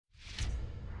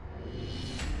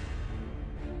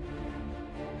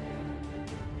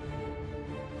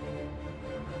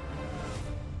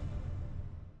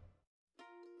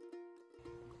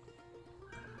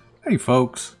Hey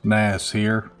folks, Nas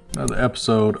here. Another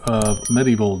episode of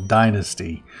Medieval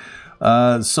Dynasty.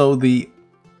 So the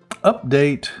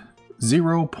update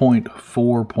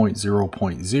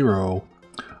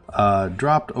 0.4.0.0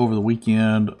 dropped over the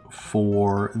weekend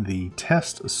for the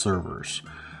test servers.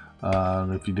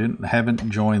 If you haven't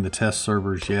joined the test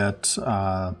servers yet,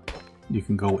 you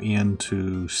can go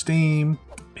into Steam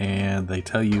and they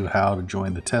tell you how to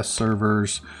join the test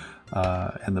servers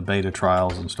and the beta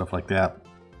trials and stuff like that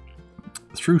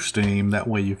through Steam. That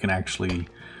way you can actually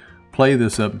play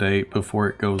this update before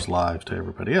it goes live to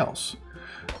everybody else.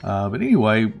 But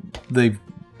anyway, they've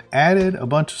added a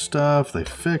bunch of stuff, they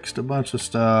fixed a bunch of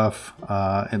stuff,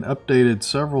 and updated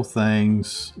several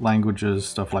things, languages,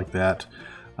 stuff like that.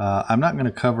 I'm not going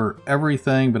to cover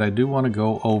everything, but I do want to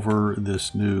go over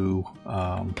this new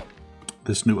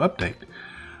update,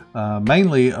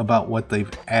 mainly about what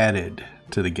they've added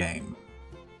to the game.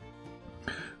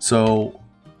 So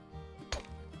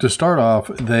to start off,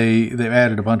 they've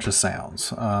added a bunch of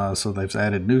sounds. So they've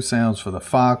added new sounds for the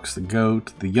fox, the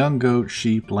goat, the young goat,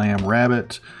 sheep, lamb,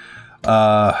 rabbit.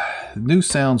 New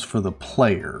sounds for the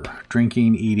player: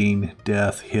 drinking, eating,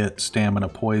 death, hit, stamina,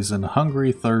 poison,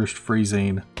 hungry, thirst,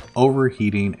 freezing,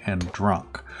 overheating, and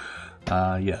drunk.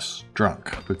 Yes,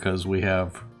 drunk, because we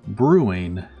have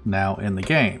brewing now in the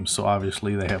game. So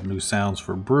obviously they have new sounds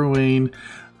for brewing,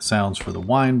 sounds for the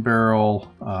wine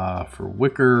barrel, for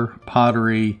wicker,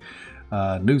 pottery,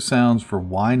 new sounds for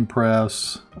wine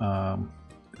press.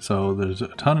 So there's a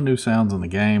ton of new sounds in the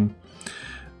game,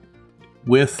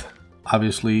 with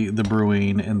obviously the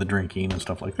brewing and the drinking and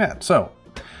stuff like that. So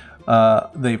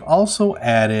they've also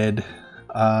added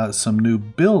some new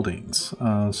buildings.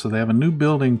 So they have a new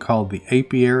building called the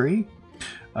apiary,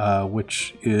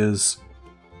 which is,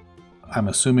 I'm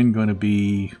assuming, going to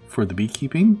be for the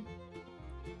beekeeping.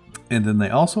 And then they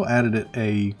also added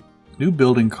a new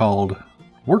building called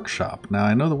Workshop. Now,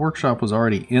 I know the Workshop was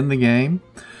already in the game,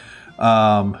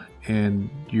 and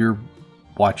you're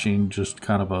watching just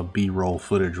kind of a B-roll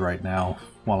footage right now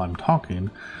while I'm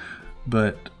talking.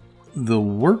 But the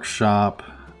Workshop,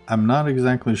 I'm not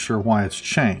exactly sure why it's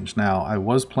changed. Now, I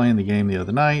was playing the game the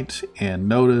other night and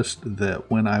noticed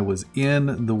that when I was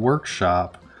in the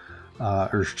Workshop, I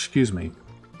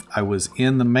was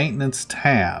in the Maintenance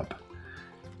tab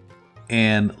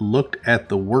and looked at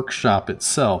the Workshop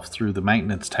itself through the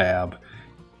Maintenance tab,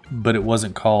 but it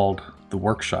wasn't called the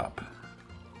Workshop.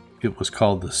 It was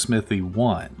called the Smithy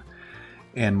 1.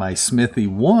 And my Smithy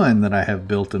 1 that I have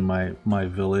built in my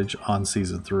village on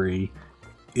Season 3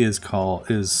 is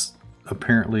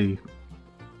apparently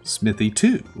Smithy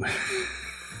 2.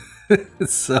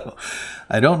 So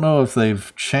I don't know if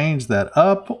they've changed that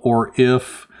up, or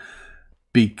if,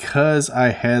 because I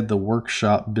had the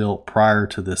Workshop built prior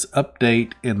to this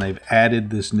update and they've added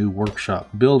this new Workshop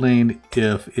building,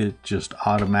 if it just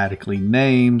automatically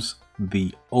names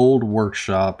the old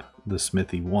Workshop the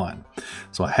Smithy 1.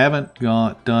 So I haven't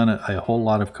done a whole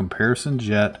lot of comparisons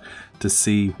yet to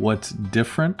see what's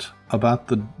different about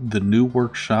the new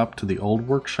Workshop to the old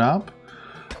Workshop.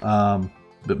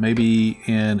 But maybe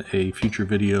in a future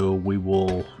video we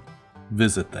will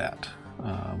visit that.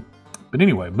 But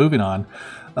anyway, moving on,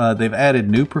 they've added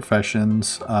new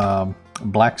professions: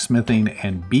 blacksmithing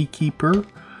and beekeeper,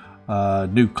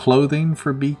 new clothing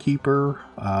for beekeeper.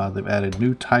 They've added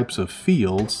new types of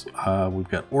fields. We've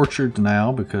got orchards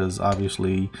now, because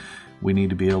obviously we need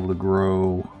to be able to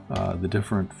grow the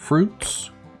different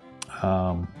fruits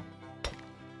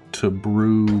to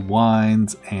brew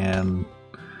wines and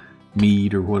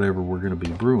mead or whatever we're going to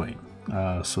be brewing.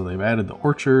 So they've added the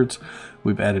orchards.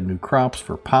 We've added new crops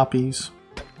for poppies,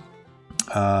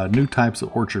 new types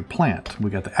of orchard plant.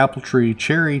 We got the apple tree,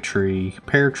 cherry tree,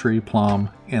 pear tree, plum,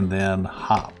 and then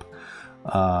hop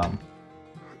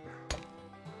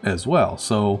as well.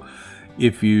 So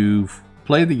if you've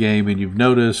played the game and you've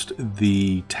noticed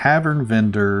the tavern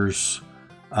vendors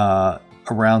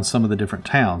around some of the different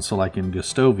towns, so like in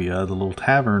Gustovia, the little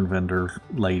tavern vendor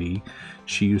lady,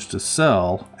 she used to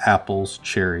sell apples,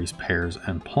 cherries, pears,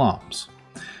 and plums.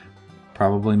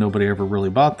 Probably nobody ever really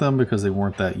bought them because they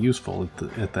weren't that useful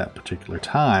at that particular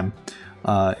time,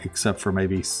 except for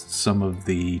maybe some of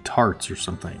the tarts or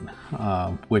something,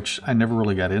 which I never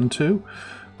really got into.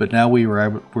 But now we're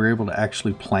able to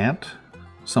actually plant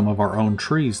some of our own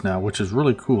trees now, which is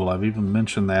really cool. I've even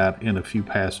mentioned that in a few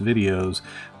past videos,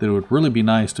 that it would really be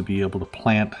nice to be able to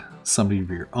plant some of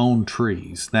your own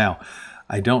trees. Now,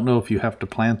 I don't know if you have to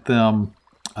plant them.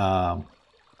 I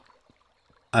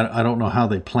don't know how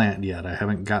they plant yet. I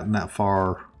haven't gotten that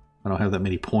far. I don't have that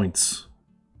many points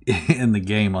in the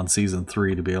game on Season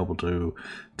 3 to be able to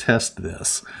test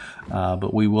this.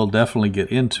 But we will definitely get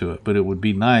into it. But it would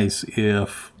be nice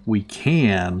if we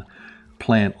can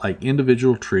plant like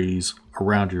individual trees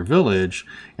around your village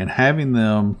and having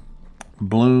them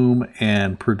bloom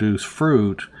and produce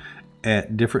fruit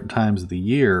at different times of the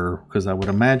year, because I would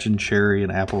imagine cherry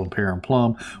and apple and pear and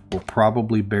plum will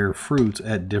probably bear fruits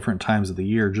at different times of the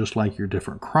year, just like your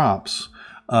different crops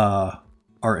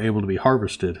are able to be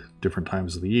harvested different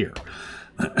times of the year.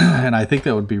 And I think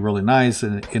that would be really nice,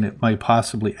 and it might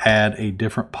possibly add a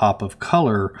different pop of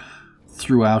color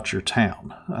throughout your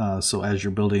town. So as you're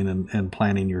building and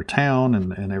planning your town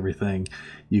and everything,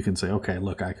 you can say, okay,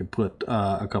 look, I could put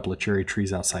a couple of cherry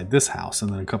trees outside this house,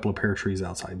 and then a couple of pear trees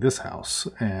outside this house,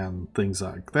 and things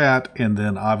like that. And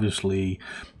then obviously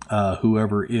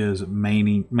whoever is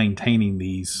maintaining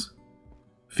these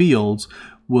fields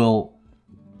will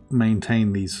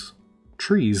maintain these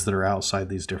trees that are outside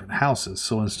these different houses.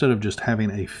 So instead of just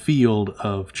having a field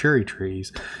of cherry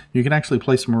trees, you can actually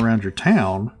place them around your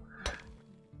town.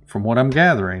 From what I'm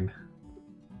gathering,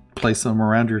 place them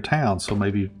around your town. So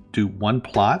maybe do one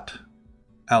plot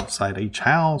outside each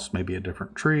house, maybe a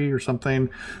different tree or something.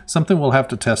 We'll have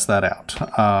to test that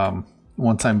out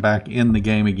once I'm back in the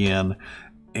game again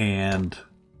and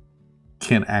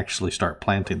can actually start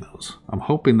planting those. I'm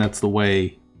hoping that's the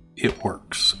way it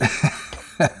works.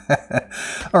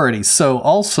 Alrighty, so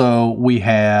also we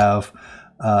have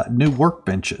new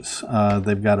workbenches.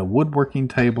 They've got a woodworking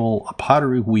table, a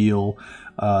pottery wheel.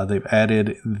 They've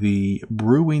added the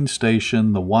brewing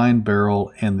station, the wine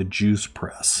barrel, and the juice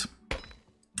press.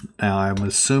 Now, I'm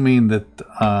assuming that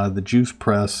the juice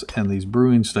press and these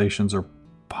brewing stations are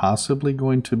possibly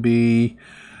going to be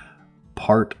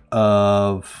part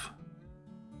of,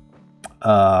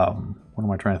 what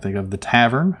am I trying to think of? The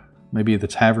tavern, maybe the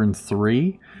Tavern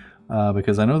 3,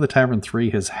 because I know the Tavern 3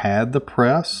 has had the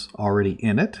press already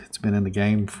in it. It's been in the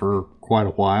game for quite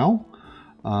a while.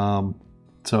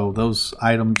 So those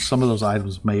items, some of those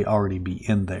items may already be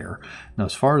in there. Now,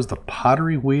 as far as the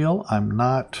pottery wheel, I'm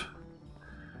not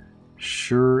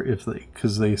sure if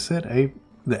because they said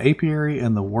the apiary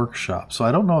and the workshop. So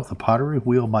I don't know if the pottery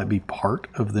wheel might be part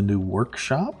of the new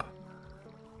workshop.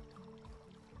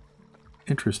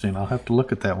 Interesting. I'll have to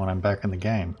look at that when I'm back in the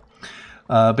game.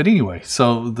 But anyway,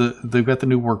 so they've got the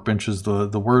new workbenches,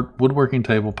 the woodworking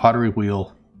table, pottery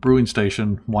wheel, brewing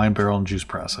station, wine barrel, and juice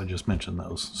press. I just mentioned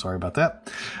those. Sorry about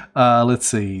that. Let's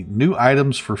see. New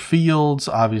items for fields.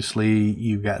 Obviously,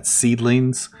 you've got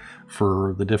seedlings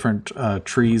for the different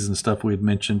trees and stuff we had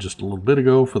mentioned just a little bit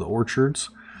ago for the orchards.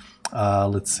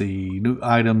 Let's see. New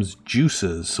items,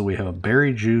 juices. So we have a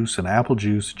berry juice, an apple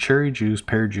juice, cherry juice,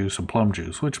 pear juice, and plum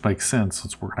juice, which makes sense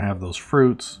since we're going to have those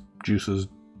fruits. Juices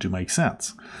do make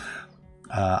sense.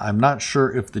 I'm not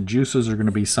sure if the juices are going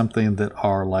to be something that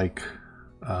are like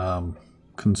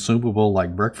consumable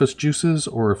like breakfast juices,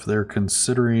 or if they're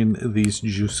considering these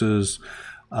juices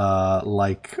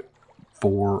like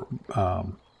for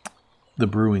the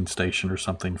brewing station or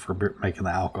something for making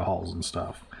the alcohols and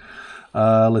stuff.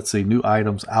 Let's see, new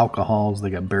items, alcohols. They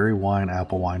got berry wine,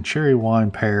 apple wine, cherry wine,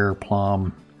 pear,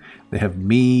 plum. They have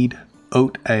mead,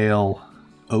 oat ale,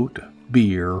 oat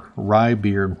beer, rye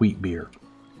beer, and wheat beer.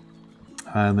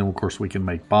 And then, of course, we can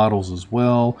make bottles as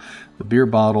well. The beer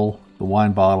bottle, the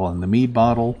wine bottle, and the mead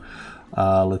bottle.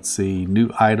 Let's see, new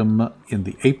item in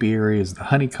the apiary is the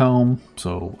honeycomb.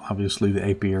 So, obviously, the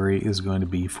apiary is going to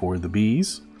be for the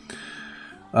bees.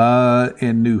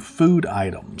 And new food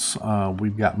items.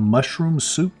 We've got mushroom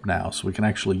soup now, so we can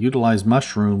actually utilize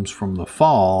mushrooms from the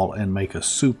fall and make a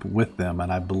soup with them.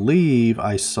 And I believe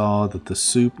I saw that the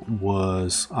soup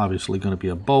was obviously going to be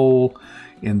a bowl,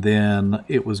 and then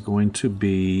it was going to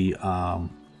be, I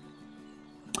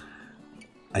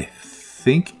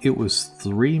think it was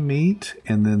 3 meat,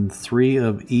 and then 3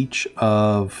 of each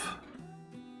of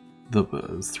the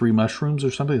 3 mushrooms or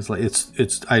something. It's like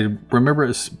it's I remember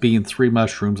it being 3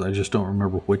 mushrooms. I just don't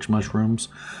remember which mushrooms,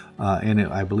 and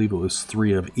I believe it was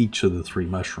 3 of each of the 3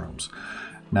 mushrooms.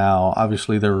 Now,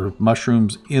 obviously, there are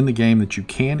mushrooms in the game that you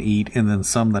can eat, and then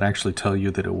some that actually tell you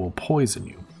that it will poison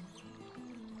you.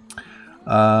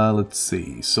 Let's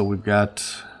see. So we've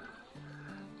got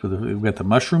the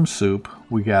mushroom soup.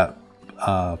 We got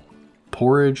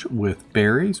porridge with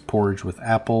berries, porridge with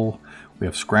apple. We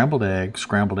have scrambled egg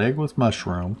with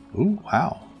mushroom. Ooh,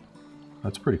 wow.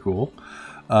 That's pretty cool.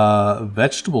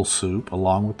 Vegetable soup,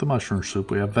 along with the mushroom soup.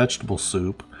 We have vegetable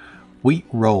soup, wheat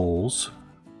rolls,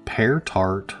 pear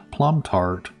tart, plum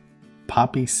tart,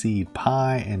 poppy seed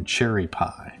pie, and cherry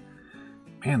pie.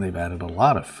 Man, they've added a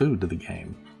lot of food to the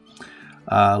game.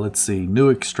 Let's see, new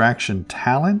extraction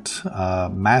talent,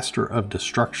 Master of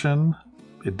Destruction.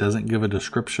 It doesn't give a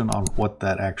description on what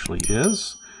that actually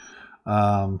is,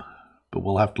 but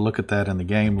we'll have to look at that in the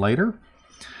game later.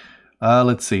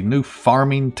 Let's see, new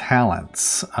farming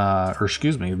talents,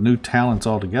 new talents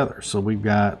altogether. So we've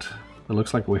got, it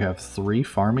looks like we have 3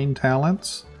 farming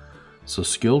talents. So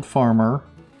skilled farmer,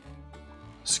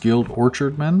 skilled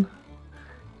orchardman,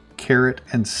 carrot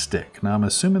and stick. Now I'm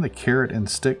assuming the carrot and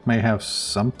stick may have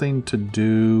something to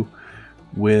do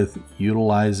with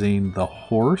utilizing the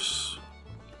horse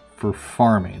for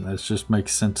farming. That just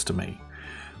makes sense to me.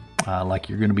 Like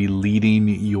you're going to be leading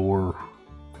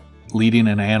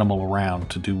an animal around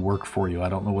to do work for you. I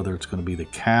don't know whether it's going to be the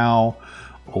cow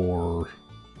or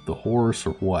the horse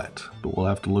or what, but we'll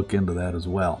have to look into that as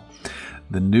well.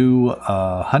 The new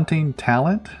hunting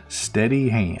talent, Steady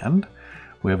Hand.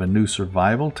 We have a new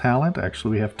survival talent.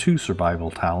 Actually, we have 2 survival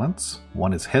talents.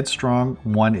 One is Headstrong,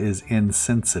 one is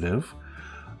Insensitive.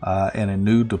 And a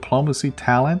new diplomacy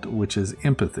talent, which is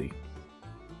Empathy.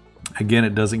 Again,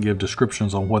 it doesn't give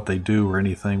descriptions on what they do or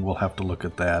anything. We'll have to look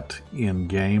at that in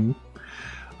game.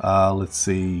 Let's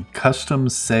see, custom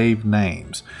save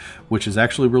names, which is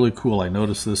actually really cool. I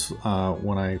noticed this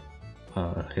when I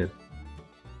had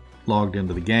logged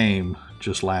into the game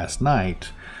just last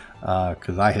night,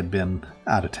 because I had been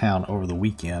out of town over the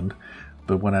weekend.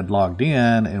 But when I'd logged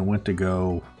in and went to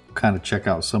go kind of check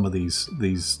out some of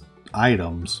these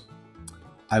items,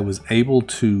 I was able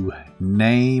to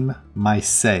name my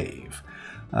save.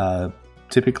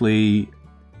 Typically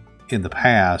in the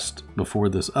past, before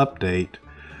this update,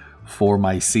 for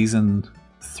my season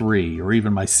 3 or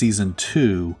even my season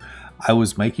 2, I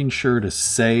was making sure to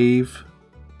save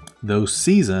those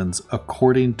seasons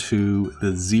according to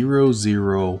the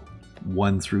 0,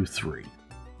 1 through 3,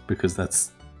 because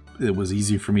it was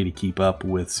easy for me to keep up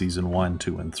with season 1,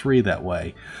 2, and 3 that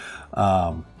way.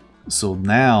 So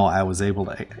now I was able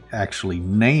to actually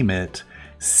name it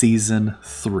season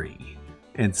 3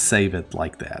 and save it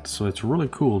like that. So it's really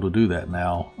cool to do that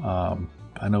now.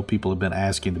 I know people have been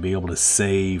asking to be able to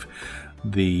save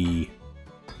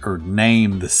or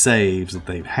name the saves that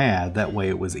they've had. That way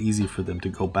it was easy for them to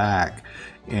go back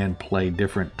and play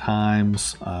different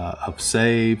times of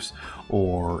saves,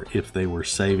 or if they were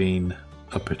saving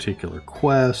a particular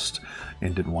quest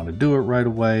and didn't want to do it right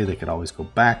away, they could always go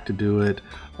back to do it,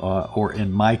 or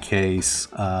in my case,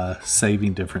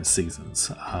 saving different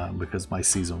seasons, because my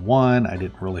season 1, I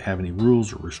didn't really have any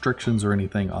rules or restrictions or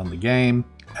anything on the game.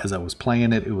 As I was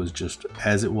playing it, it was just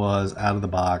as it was, out of the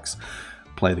box,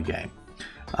 play the game.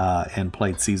 And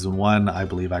played season 1. I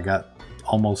believe I got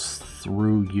almost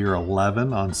through year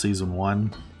 11 on season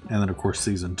 1. And then of course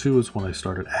season 2 is when I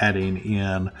started adding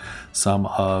in some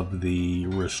of the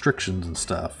restrictions and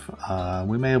stuff.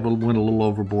 We may have went a little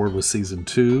overboard with season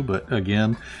 2, but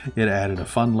again, it added a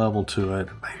fun level to it,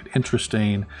 made it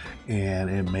interesting, and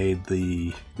it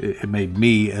made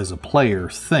me as a player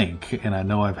think. And I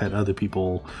know I've had other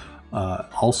people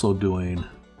also doing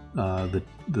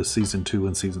the season 2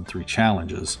 and season 3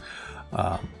 challenges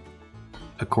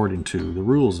according to the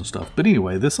rules and stuff. But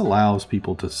anyway, this allows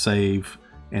people to save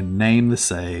and name the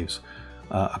saves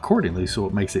accordingly, so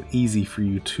it makes it easy for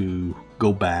you to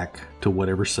go back to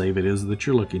whatever save it is that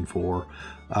you're looking for.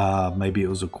 Maybe it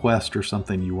was a quest or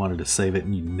something, you wanted to save it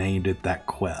and you named it that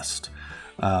quest.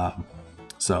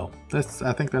 So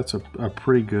I think that's a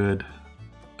pretty good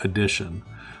addition.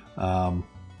 I'll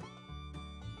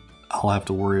have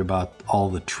to worry about all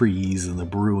the trees and the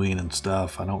brewing and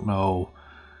stuff. I don't know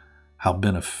how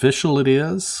beneficial it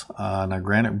is. Now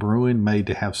granted, brewing may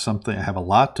have a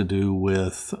lot to do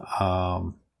with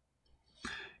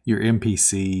your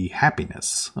NPC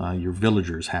happiness, your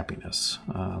villagers' happiness.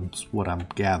 That's what I'm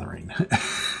gathering.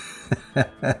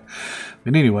 But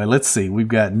anyway, let's see. We've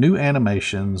got new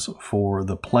animations for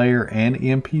the player and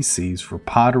NPCs for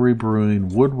pottery, brewing,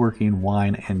 woodworking,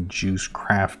 wine, and juice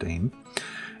crafting.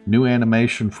 New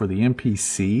animation for the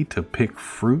NPC to pick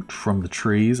fruit from the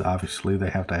trees. Obviously,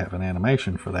 they have to have an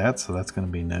animation for that, so that's going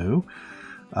to be new.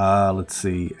 Let's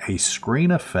see. A screen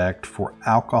effect for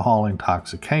alcohol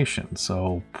intoxication.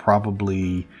 So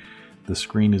probably the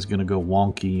screen is going to go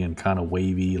wonky and kind of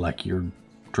wavy like you're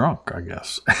drunk, I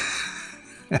guess.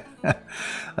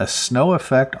 A snow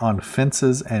effect on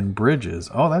fences and bridges.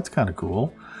 Oh, that's kind of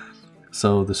cool.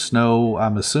 So the snow,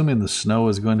 I'm assuming the snow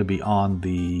is going to be on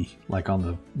the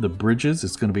bridges.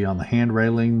 It's going to be on the hand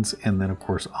railings, and then of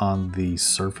course on the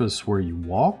surface where you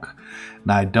walk.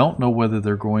 Now I don't know whether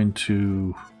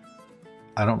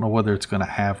it's going to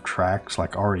have tracks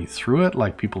like already through it,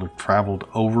 like people have traveled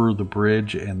over the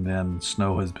bridge and then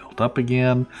snow has built up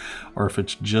again, or if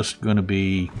it's just going to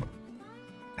be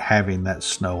having that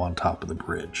snow on top of the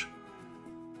bridge.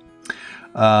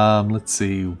 Let's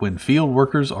see. When field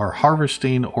workers are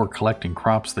harvesting or collecting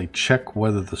crops, they check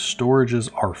whether the storages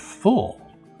are full.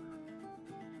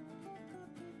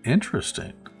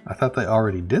 Interesting. I thought they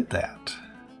already did that.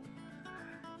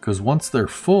 Because once they're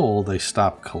full, they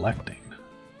stop collecting.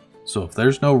 So if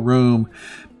there's no room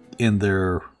in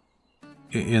the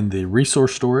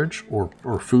resource storage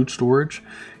or food storage,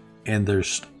 and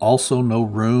there's also no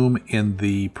room in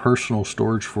the personal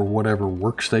storage for whatever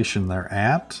workstation they're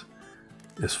at,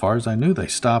 as far as I knew, they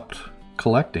stopped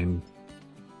collecting.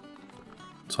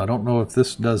 So I don't know if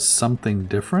this does something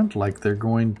different, like they're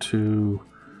going to...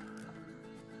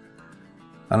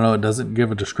 I don't know, it doesn't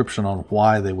give a description on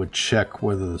why they would check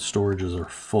whether the storages are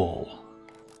full,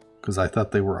 because I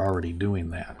thought they were already doing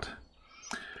that.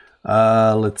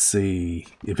 Let's see.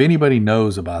 If anybody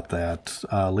knows about that,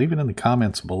 leave it in the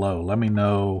comments below. Let me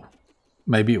know.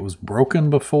 Maybe it was broken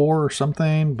before or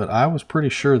something, but I was pretty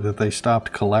sure that they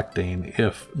stopped collecting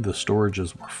if the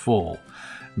storages were full.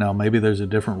 Now, maybe there's a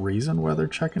different reason why they're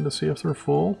checking to see if they're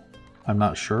full. I'm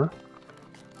not sure.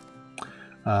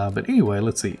 But anyway,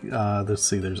 let's see.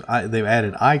 They've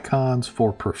added icons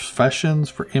for professions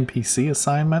for NPC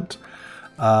assignment.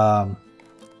 A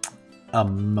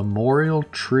memorial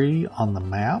tree on the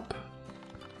map.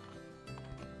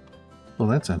 Well,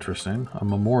 that's interesting. A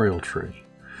memorial tree.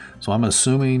 So I'm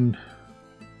assuming...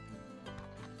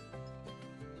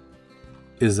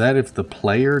 Is that if the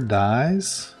player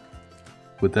dies?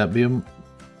 Would that be a...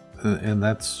 And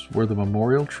that's where the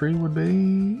memorial tree would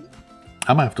be?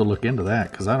 I'm gonna have to look into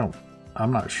that, because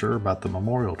I'm not sure about the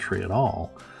memorial tree at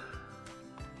all.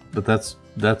 But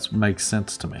that makes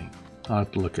sense to me. I'll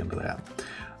have to look into that.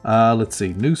 Let's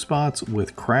see. New spots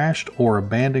with crashed or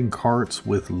abandoned carts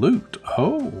with loot.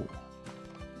 Oh!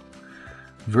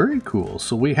 Very cool.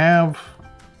 So we have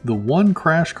the one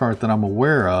crash cart that I'm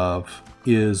aware of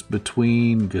is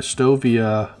between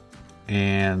Gastovia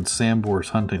and Sambor's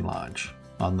Hunting Lodge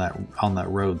on that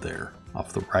road there.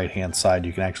 Off the right hand side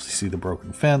you can actually see the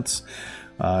broken fence.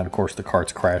 And of course the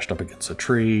cart's crashed up against a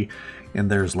tree. And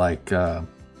there's like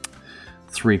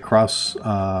 3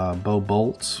 crossbow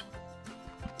bolts.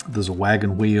 There's a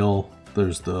wagon wheel.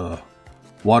 There's the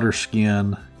water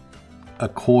skin, a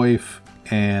coif,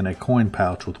 and a coin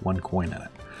pouch with 1 coin in it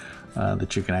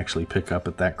that you can actually pick up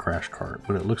at that crash cart.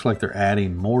 But it looks like they're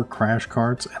adding more crash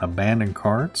carts and abandoned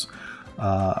carts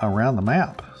around the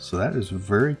map. So that is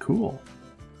very cool.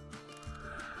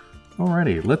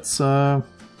 Alrighty, let's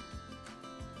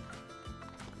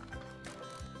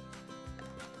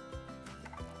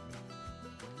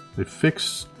they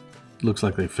fixed, looks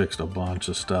like they fixed a bunch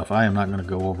of stuff. I am not going to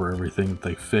go over everything that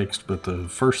they fixed, but the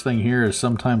first thing here is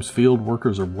sometimes field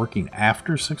workers are working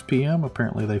after 6 p.m.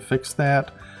 Apparently they fixed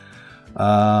that.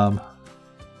 The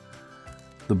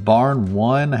Barn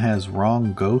 1 has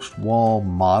wrong ghost wall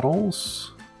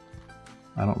models.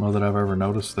 I don't know that I've ever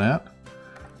noticed that.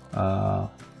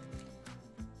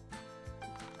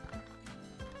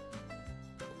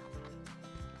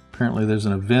 Apparently there's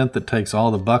an event that takes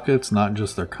all the buckets, not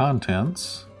just their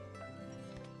contents.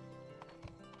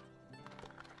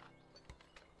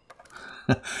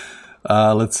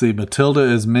 Let's see. Matilda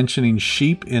is mentioning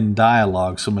sheep in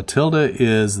dialogue. So Matilda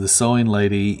is the sewing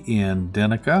lady in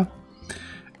Denica.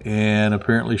 And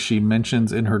apparently she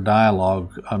mentions in her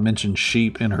dialogue, mentions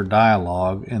sheep in her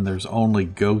dialogue, and there's only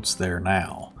goats there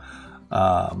now.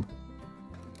 But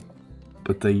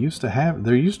there used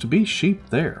to be sheep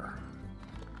there.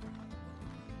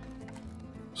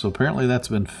 So apparently that's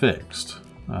been fixed.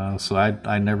 So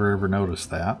I never ever noticed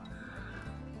that.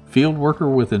 Field worker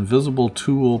with invisible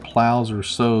tool plows or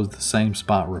sows the same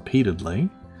spot repeatedly.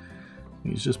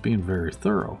 He's just being very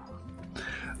thorough.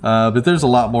 But there's a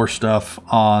lot more stuff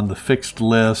on the fixed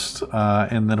list.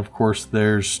 And then of course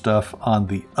there's stuff on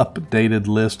the updated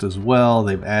list as well.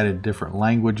 They've added different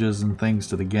languages and things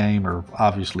to the game, or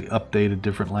obviously updated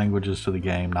different languages to the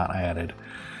game, not added.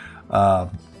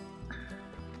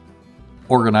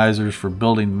 Organizers for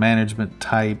building management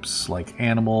types like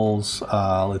animals.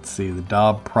 Let's see, the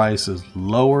Dob price is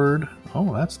lowered.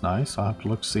 Oh, that's nice. I'll have to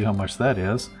look to see how much that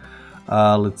is.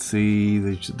 Let's see,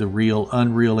 the real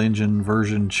Unreal Engine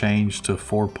version changed to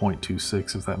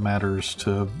 4.26, if that matters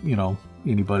to, you know,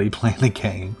 anybody playing the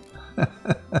game.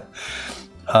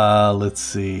 Let's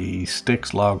see,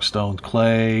 sticks, log, stones,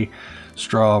 clay,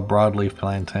 straw, broadleaf,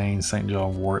 plantain, St.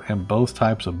 John wort, and both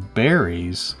types of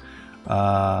berries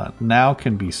now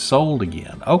can be sold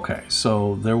again. Okay,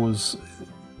 so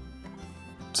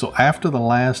after the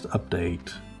last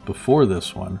update, before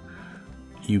this one,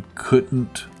 you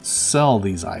couldn't sell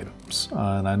these items. forums.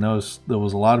 And I noticed there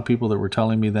was a lot of people that were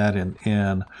telling me that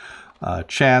in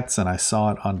chats, and I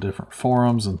saw it on different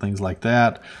forums and things like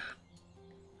that.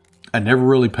 I never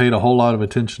really paid a whole lot of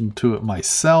attention to it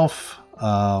myself,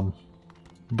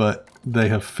 but they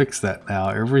have fixed that now.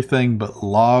 Everything but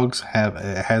logs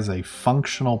has a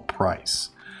functional price.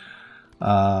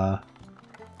 I'm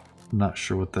not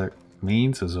sure what that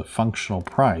means as a functional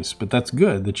price, but that's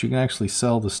good that you can actually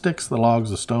sell the sticks, the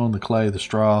logs, the stone, the clay, the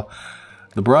straw,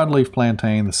 the broadleaf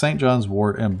plantain, the St. John's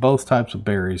wort, and both types of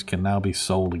berries can now be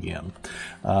sold again.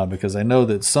 Because I know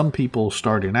that some people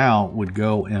starting out would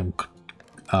go and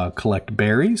collect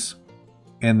berries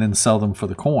and then sell them for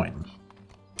the coin,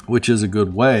 which is a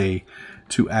good way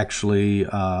to actually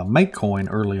make coin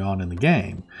early on in the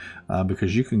game,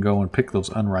 because you can go and pick those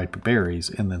unripe berries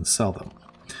and then sell them.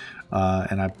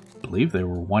 And I believe they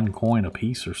were 1 coin a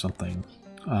piece or something.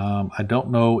 I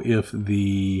don't know if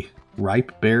the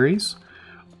ripe berries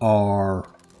are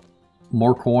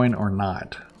more coin or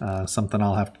not. Something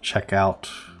I'll have to check out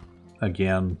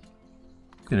again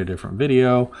in a different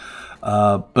video.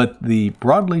 But the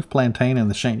broadleaf plantain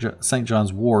and the St.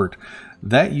 John's wort,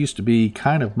 that used to be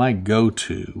kind of my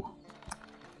go-to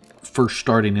first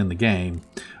starting in the game.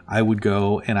 I would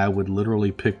go and I would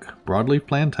literally pick broadleaf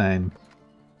plantain,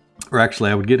 or actually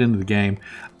I would get into the game,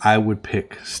 I would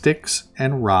pick sticks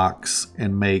and rocks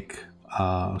and make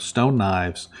stone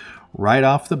knives right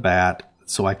off the bat,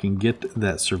 so I can get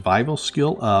that survival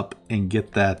skill up and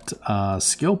get that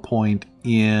skill point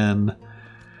in,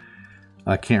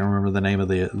 I can't remember the name of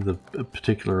the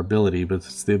particular ability, but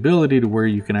it's the ability to where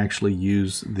you can actually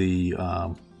use the,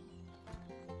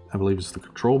 I believe it's the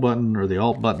control button or the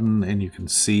alt button, and you can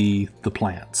see the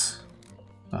plants.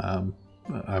 I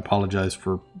apologize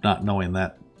for not knowing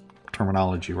that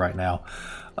terminology right now.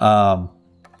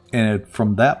 And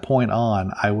from that point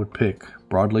on, I would pick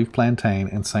broadleaf plantain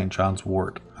and St. John's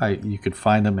wort. You could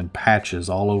find them in patches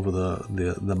all over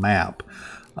the map.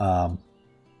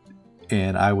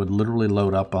 And I would literally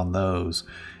load up on those,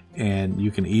 and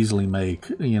you can easily make,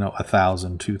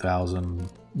 1,000, 2,000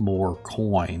 more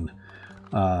coin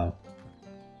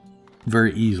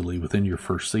very easily within your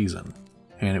first season.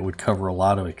 And it would cover a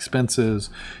lot of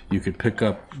expenses. You could pick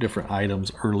up different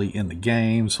items early in the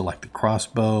game, so like the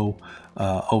crossbow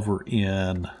over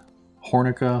in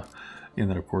Hornica, and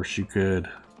then of course you could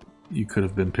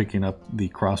have been picking up the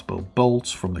crossbow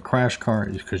bolts from the crash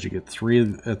cart, because you get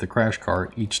 3 at the crash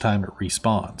cart each time it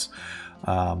respawns.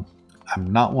 I'm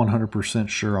not 100%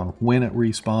 sure on when it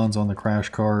respawns on the crash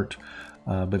cart,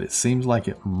 but it seems like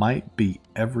it might be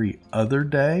every other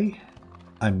day.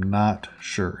 I'm not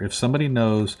sure. If somebody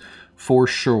knows for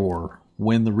sure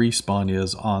when the respawn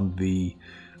is on the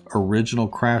original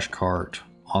crash cart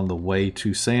on the way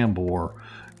to Sambor,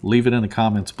 leave it in the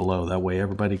comments below. That way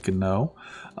everybody can know.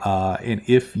 And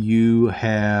if you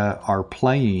are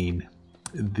playing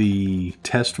the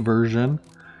test version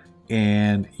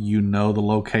and you know the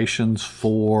locations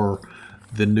for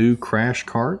the new crash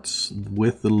carts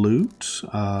with the loot,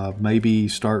 maybe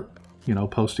start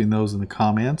posting those in the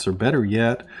comments, or better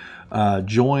yet,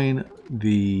 join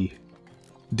the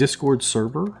Discord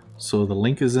server. So the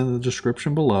link is in the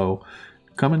description below.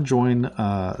 Come and join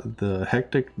the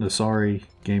hecticnasari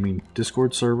gaming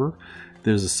Discord server.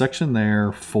 There's a section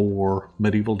there for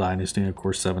Medieval Dynasty, and of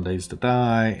course 7 Days to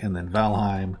Die, and then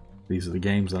Valheim. These are the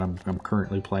games that I'm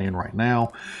currently playing right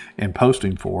now and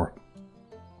posting for.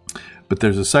 But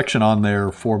there's a section on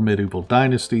there for Medieval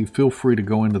Dynasty. Feel free to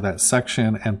go into that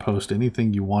section and post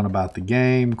anything you want about the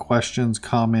game, questions,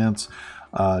 comments,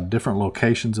 different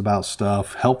locations about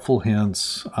stuff, helpful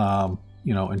hints,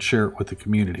 and share it with the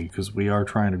community, because we are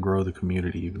trying to grow the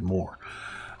community even more.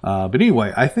 But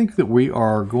anyway, I think that we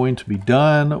are going to be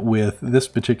done with this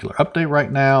particular update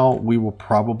right now. We will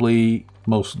probably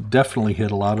most definitely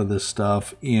hit a lot of this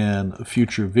stuff in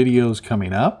future videos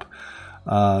coming up.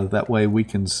 That way we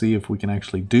can see if we can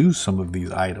actually do some of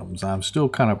these items. I'm still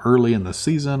kind of early in the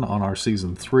season on our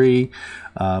season 3,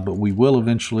 but we will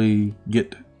eventually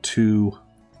get to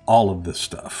all of this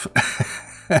stuff.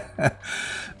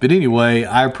 But anyway,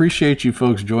 I appreciate you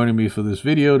folks joining me for this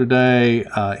video today.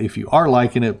 If you are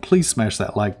liking it, please smash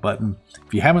that like button.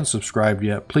 If you haven't subscribed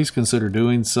yet, please consider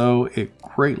doing so. It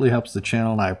greatly helps the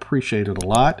channel, and I appreciate it a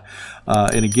lot.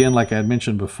 And again, like I had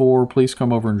mentioned before, please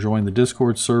come over and join the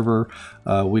Discord server.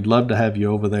 We'd love to have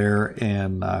you over there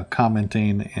and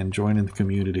commenting and joining the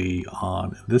community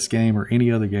on this game or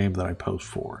any other game that I post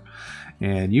for.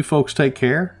 And you folks take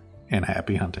care, and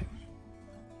happy hunting.